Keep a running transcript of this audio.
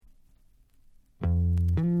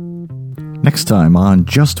Next time on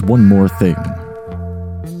Just One More Thing.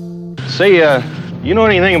 Say, you know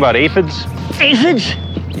anything about aphids? Aphids?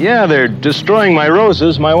 Yeah, they're destroying my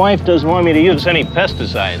roses. My wife doesn't want me to use any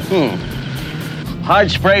pesticides. Hard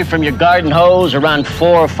spray from your garden hose around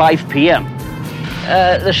 4 or 5 p.m.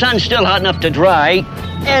 The sun's still hot enough to dry,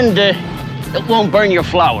 and it won't burn your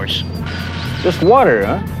flowers. Just water,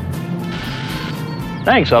 huh?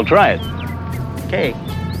 Thanks, I'll try it. Okay.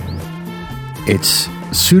 It's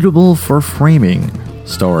Suitable for Framing,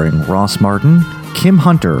 starring Ross Martin, Kim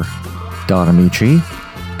Hunter, Don Amici,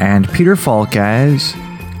 and Peter Falk as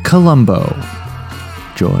Columbo.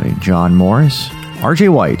 Join John Morris, R.J.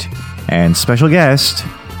 White, and special guest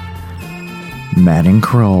Manning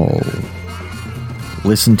Kroll.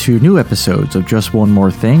 Listen to new episodes of Just One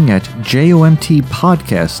More Thing at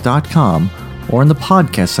jomtpodcast.com or in the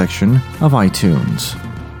podcast section of iTunes.